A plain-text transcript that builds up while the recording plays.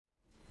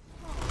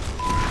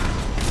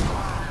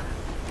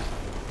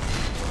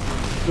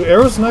Do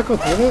arrows not go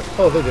through it?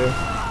 Oh, they do.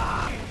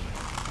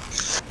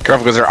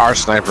 Careful, because there are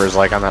snipers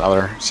like on that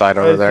other side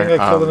over there. I think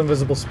I killed an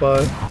invisible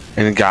spy.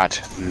 And got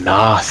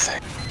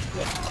nothing.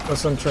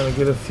 Unless I'm trying to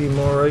get a few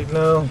more right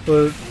now,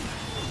 but...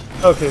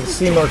 Okay, the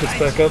C market's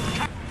back up.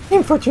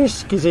 In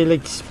Fortress, because I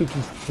like spooky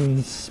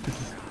things.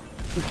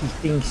 Spooky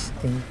things.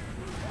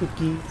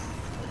 Spooky...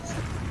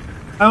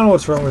 I don't know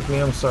what's wrong with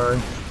me, I'm sorry.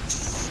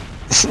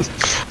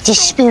 The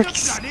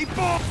spirits.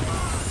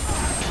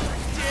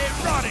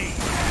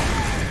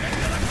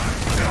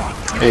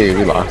 Hey,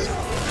 we lost.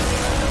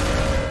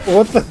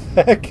 What the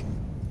heck?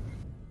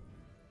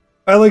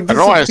 I like. I don't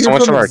know why so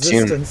much of our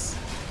team.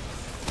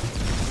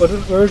 What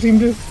did our team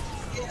do?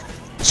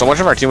 So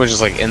much of our team was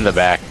just like in the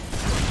back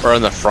or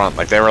in the front,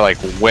 like they were like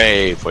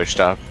way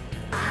pushed up.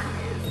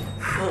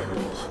 4,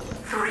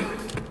 3,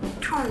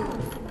 2,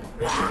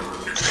 1.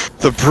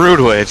 The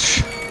Brood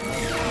Witch.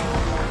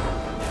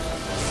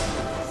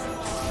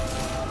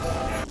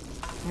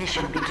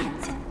 Mission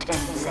begins in 10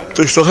 seconds.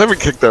 They still haven't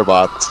kicked their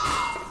bots. 5,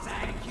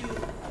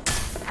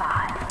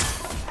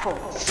 4,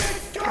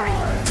 3,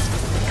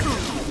 2,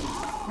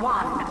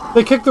 1.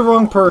 They kicked the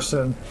wrong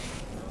person.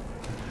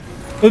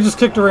 They just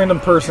kicked a random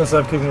person instead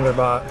of kicking their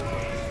bot.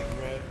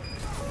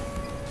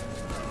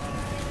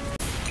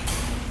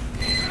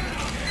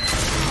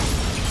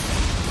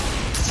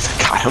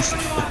 Got him.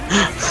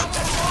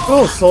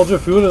 Oh, soldier,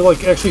 if you would have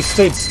like actually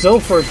stayed still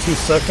for 2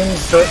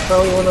 seconds, that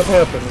probably wouldn't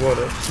have happened, would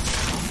it?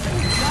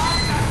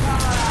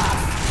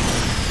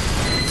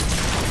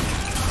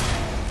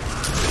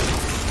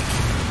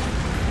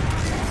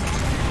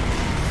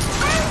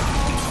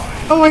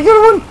 Oh, I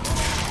got one!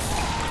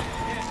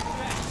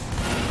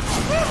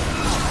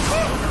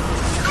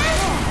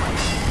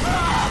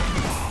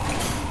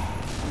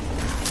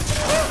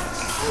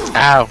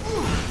 Ow.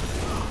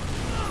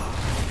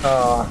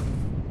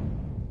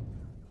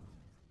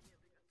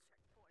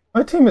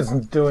 My team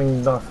isn't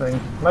doing nothing.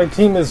 My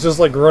team is just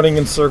like running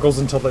in circles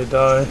until they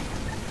die.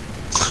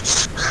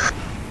 It's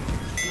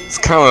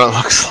kind of what it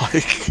looks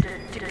like.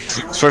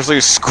 Especially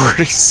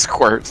squirty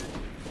squirt.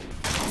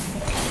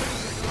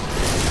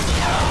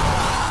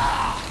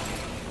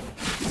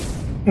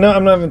 No,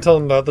 I'm not even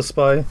telling them about the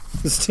spy.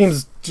 This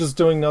team's just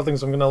doing nothing,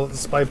 so I'm gonna let the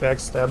spy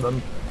backstab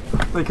them.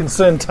 They can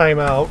send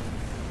timeout.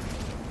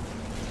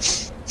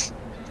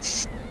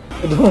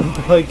 I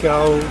don't like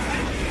how...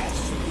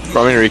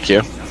 Want me to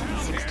requeue?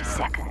 60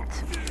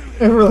 seconds.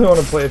 I really want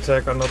to play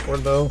attack on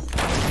Upward, though.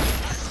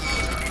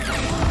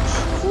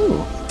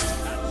 Ooh.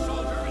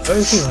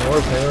 I've seen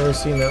Warp, I've never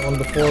seen that one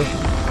before.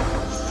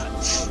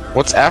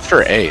 What's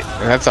after 8?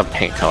 That's a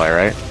paint color,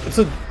 right? It's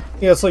a...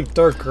 yeah, it's like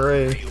dark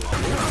gray.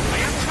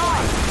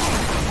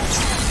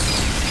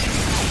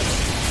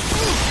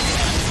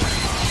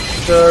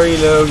 Sorry,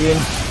 Logan.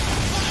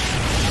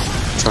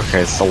 It's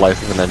okay, it's the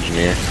life of an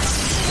engineer.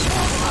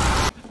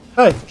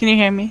 Hi. Can you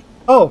hear me?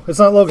 Oh, it's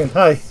not Logan.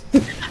 Hi.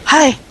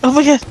 Hi! Oh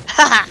my god!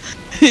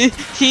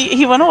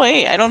 he went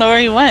away. I don't know where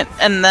he went.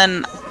 And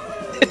then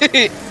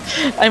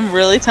I'm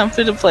really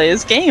tempted to play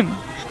his game.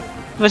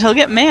 But he'll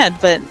get mad,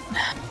 but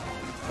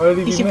Why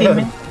did he could be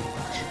mad?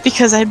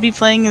 because I'd be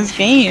playing his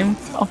game.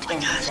 Oh my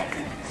god.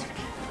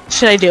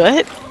 Should I do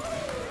it?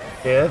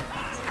 Yeah.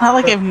 Not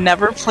like I've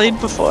never played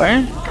before.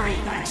 3,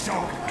 2,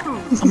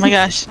 Oh my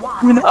gosh.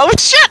 Oh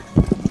shit!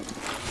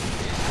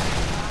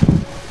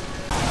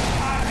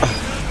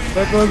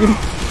 Back, Logan?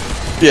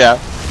 Yeah.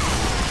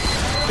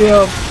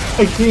 Yeah,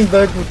 I came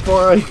back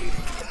before I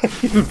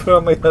even put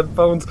on my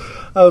headphones.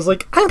 I was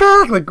like, I'm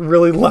back! Like,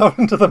 really loud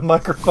into the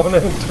microphone,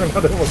 and it turned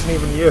out it wasn't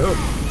even you.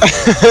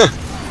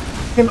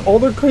 Can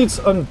older crates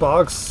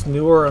unbox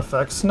newer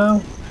effects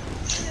now?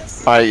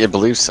 I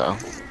believe so.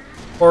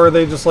 Or are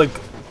they just, like,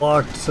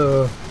 locked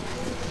to...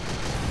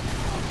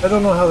 I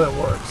don't know how that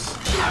works.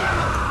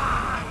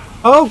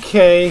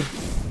 Okay.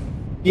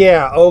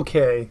 Yeah,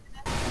 okay.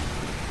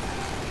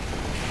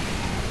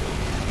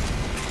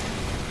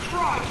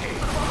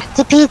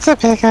 The pizza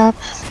pickup.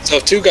 So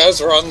if 2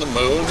 guys were on the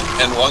moon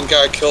and 1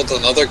 guy killed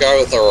another guy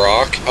with a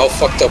rock, how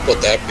fucked up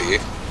would that be?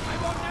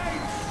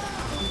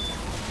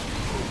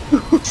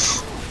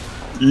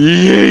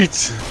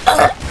 Yeet!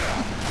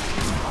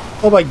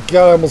 Oh my god,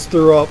 I almost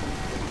threw up.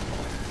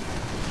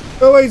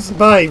 Oh, wait,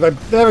 survive. I'm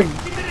having...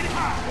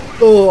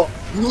 Oh.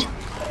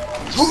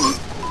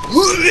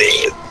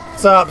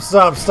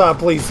 Stop,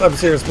 please. I'm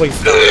serious, please.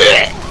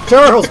 Stop.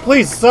 Charles,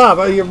 please stop.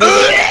 You're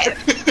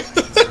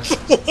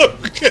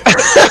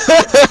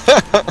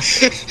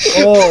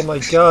oh my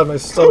god, my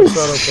stomach's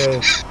not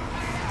okay.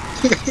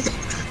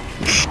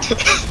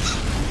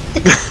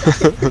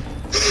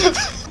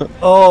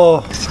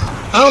 Oh,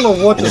 I don't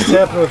know what just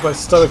happened with my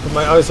stomach, but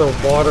my eyes are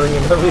watering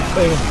and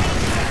everything.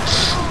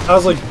 I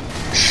was like...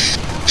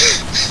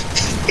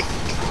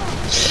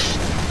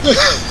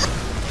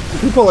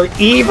 People are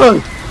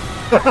evil!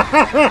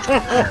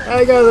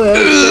 I got the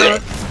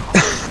headshot.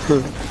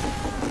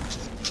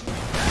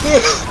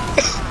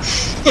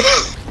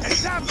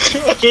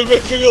 You're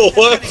making a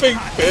laughing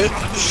fit.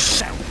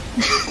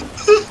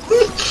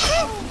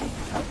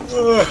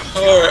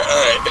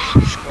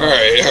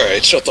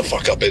 Alright, shut the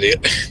fuck up,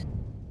 idiot.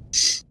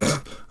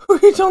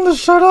 you telling to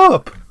shut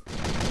up?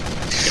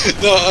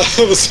 No,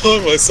 I was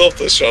telling myself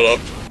to shut up.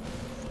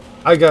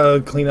 I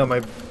gotta clean up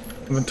my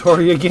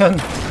inventory again.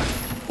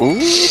 Ooh.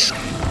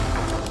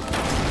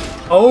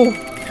 Oh,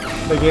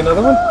 did I get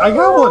another one? I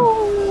got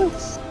one!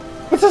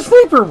 It's a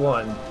sniper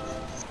one!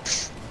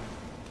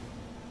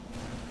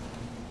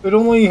 It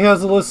only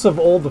has a list of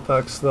old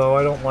effects, though.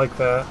 I don't like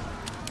that.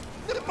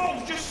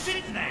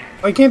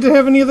 Why can't it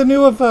have any of the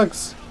new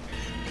effects?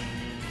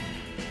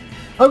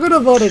 I'm gonna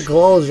vote a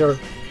closure.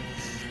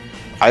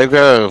 I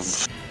go.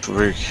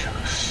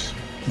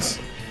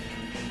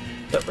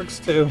 That works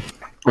too.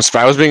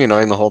 Spy was being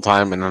annoying the whole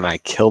time, and then I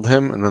killed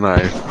him, and then I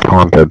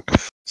haunted.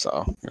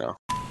 So, you know.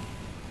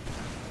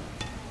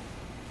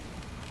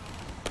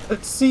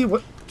 Let's see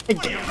what.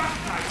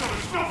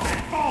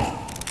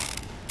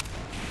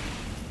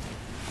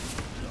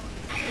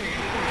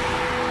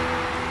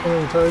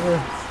 Oh,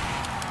 Tiger.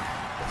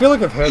 I feel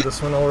like I've had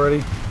this one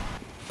already.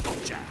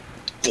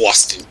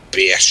 Boston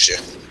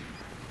Bastion.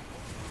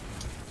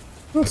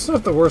 It's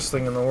not the worst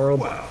thing in the world.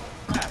 Well,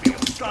 happy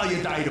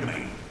Australia Day to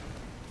me.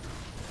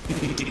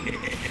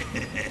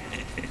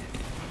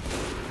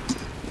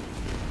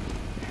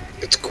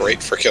 It's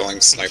great for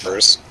killing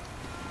snipers.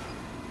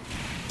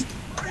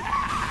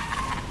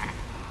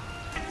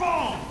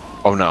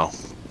 Oh no.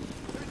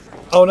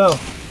 Oh no.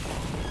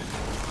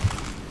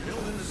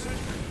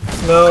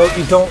 No,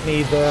 you don't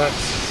need that.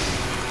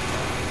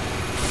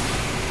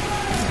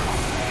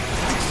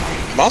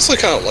 I'm also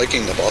kind of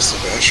liking the Boston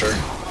Basher.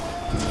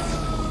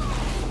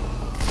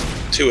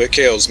 2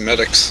 KO's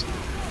medics.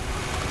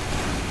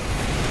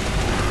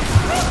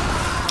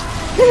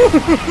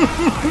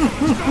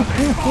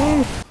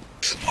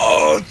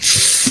 Oh,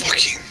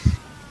 fucking.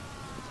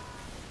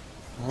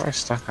 Why am I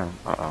stuck on?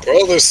 Uh-oh.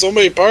 Bro, there's so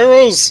many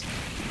pyros!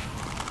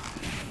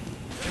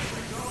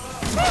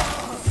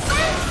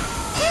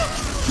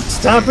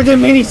 Stop it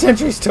in many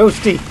centuries,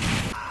 Toasty!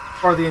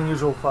 Or the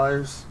unusual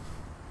fires.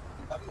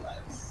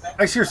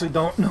 I seriously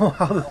don't know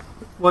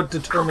what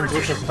determines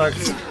which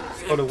effects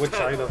go to which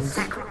items.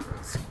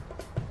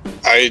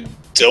 I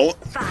don't.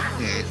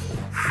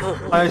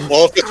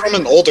 Well, if it's from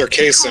an older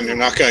case, then you're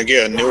not going to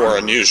get a new or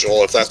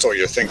unusual, if that's what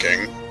you're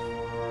thinking.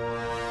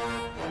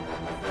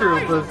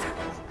 True, but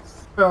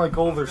kind of like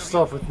older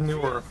stuff with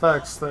newer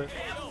effects that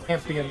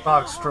can't be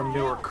unboxed from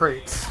newer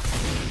crates.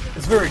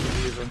 It's very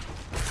confusing.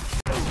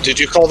 Did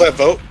you call that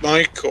vote,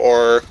 Mike,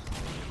 or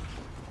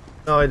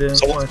No, I didn't.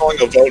 someone's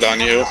calling a vote on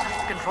you?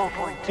 Control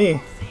point.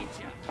 Me.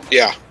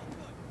 Yeah.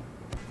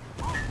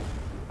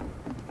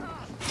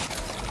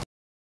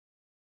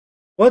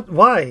 What?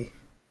 Why?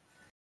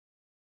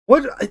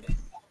 What?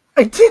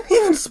 I didn't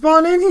even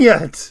spawn in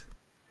yet!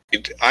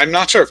 I'm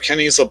not sure if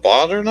Kenny's a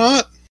bot or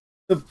not.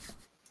 The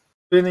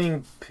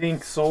spinning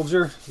pink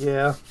soldier?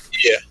 Yeah.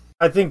 Yeah.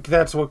 I think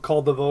that's what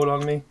called the vote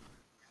on me.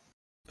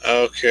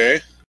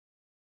 Okay.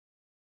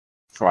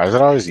 Why is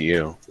it always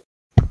you?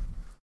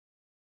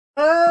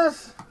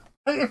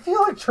 I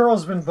feel like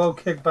Charles been vote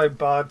kicked by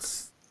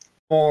bots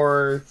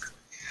more.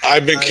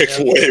 I've been kicked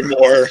way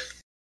more.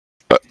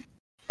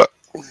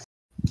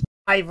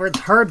 I've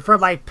returned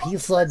from my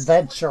peaceful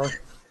adventure.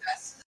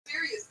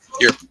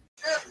 Your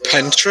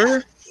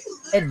pencher?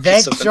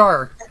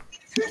 Adventure!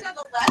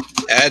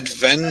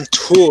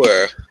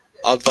 Adventure.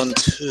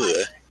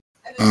 Adventure.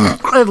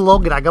 Hey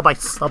Logan, I got my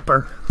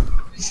supper.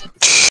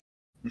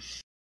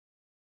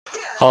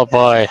 Oh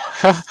boy.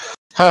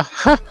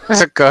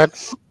 Is it good?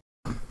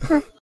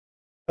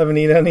 Haven't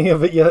eaten any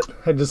of it yet.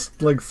 I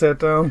just, like, sat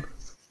down.